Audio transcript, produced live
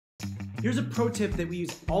Here's a pro tip that we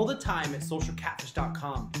use all the time at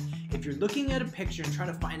socialcatfish.com. If you're looking at a picture and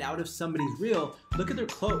trying to find out if somebody's real, look at their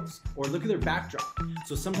clothes or look at their backdrop.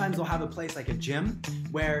 So sometimes they'll have a place like a gym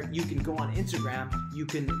where you can go on Instagram, you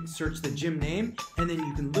can search the gym name, and then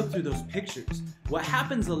you can look through those pictures. What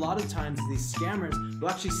happens a lot of times is these scammers will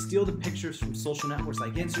actually steal the pictures from social networks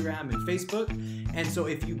like Instagram and Facebook. And so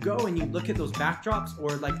if you go and you look at those backdrops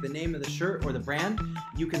or like the name of the shirt or the brand,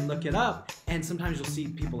 you can look it up, and sometimes you'll see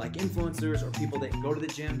people like influencers or people that go to the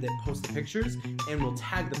gym that post the pictures and will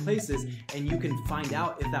tag the places, and you can find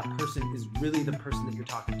out if that person is really the person that you're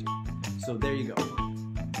talking to. So there you go.